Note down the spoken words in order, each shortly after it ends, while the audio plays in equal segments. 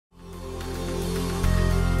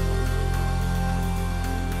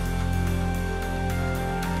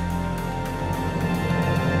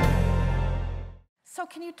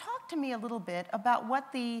can you talk to me a little bit about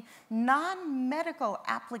what the non-medical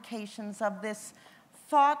applications of this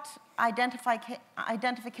thought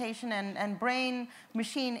identification and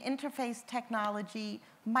brain-machine interface technology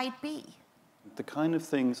might be? The kind of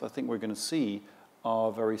things I think we're going to see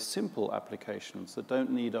are very simple applications that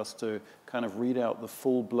don't need us to kind of read out the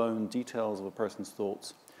full-blown details of a person's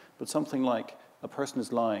thoughts, but something like a person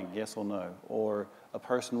is lying, yes or no, or a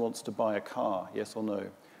person wants to buy a car, yes or no.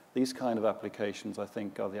 These kind of applications, I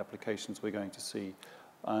think, are the applications we're going to see.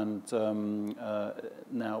 And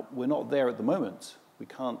now, we're not there at the moment. We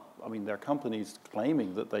can't, I mean, there are companies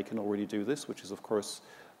claiming that they can already do this, which is, of course,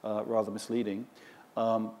 rather misleading.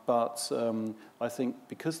 But I think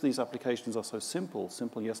because these applications are so simple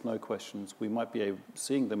yes-no questions, we might be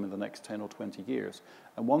seeing them in the next 10 or 20 years.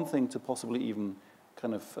 And one thing to possibly even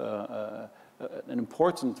kind of an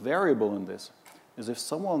important variable in this is if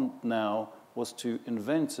someone now was to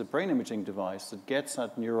invent a brain imaging device that gets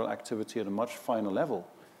at neural activity at a much finer level,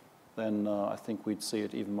 then I think we'd see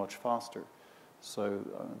it even much faster. So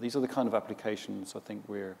these are the kind of applications I think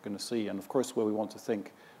we're going to see. And of course, where we want to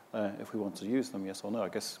think if we want to use them, yes or no. I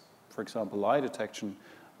guess, for example, lie detection,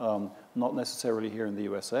 not necessarily here in the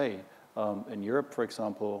USA. In Europe, for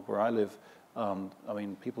example, where I live, I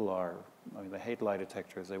mean, they hate lie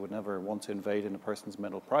detectors. They would never want to invade in a person's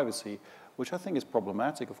mental privacy, which I think is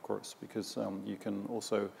problematic, of course, because you can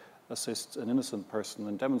also assist an innocent person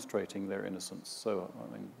in demonstrating their innocence. So,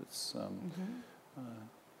 I mean, it's...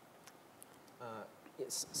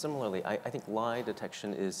 Similarly, I think lie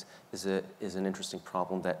detection is an interesting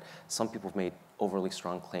problem that some people have made overly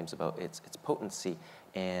strong claims about its potency.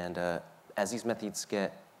 And as these methods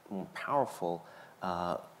get more powerful,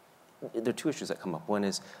 there are two issues that come up. One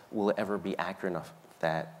is, will it ever be accurate enough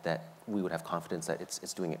that we would have confidence that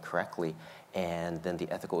it's doing it correctly? And then the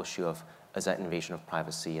ethical issue of, is that invasion of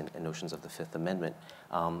privacy and notions of the Fifth Amendment?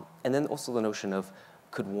 And then also the notion of,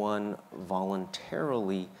 could one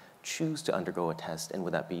voluntarily choose to undergo a test, and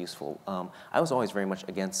would that be useful? I was always very much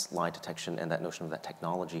against lie detection and that notion of that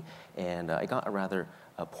technology, and I got a rather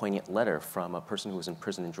poignant letter from a person who was in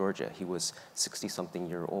prison in Georgia. He was 60-something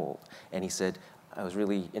year old, and he said, I was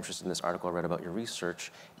really interested in this article I read about your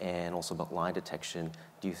research and also about lie detection.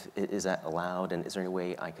 Is that allowed, and is there any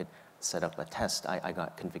way I could set up a test? I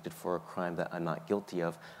got convicted for a crime that I'm not guilty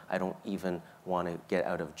of. I don't even want to get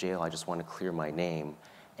out of jail. I just want to clear my name,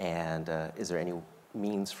 and is there any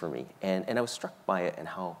means for me? And I was struck by it and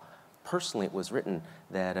how personally it was written,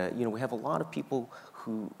 that we have a lot of people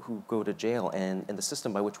who go to jail, and the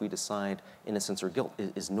system by which we decide innocence or guilt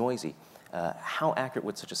is noisy. How accurate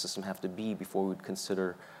would such a system have to be before we'd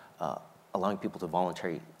consider allowing people to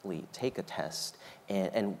voluntarily take a test?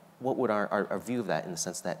 And what would our view of that, in the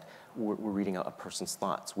sense that we're reading out a person's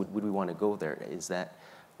thoughts? Would we want to go there? Is that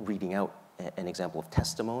reading out an example of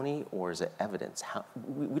testimony, or is it evidence?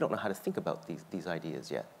 We don't know how to think about these ideas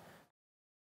yet.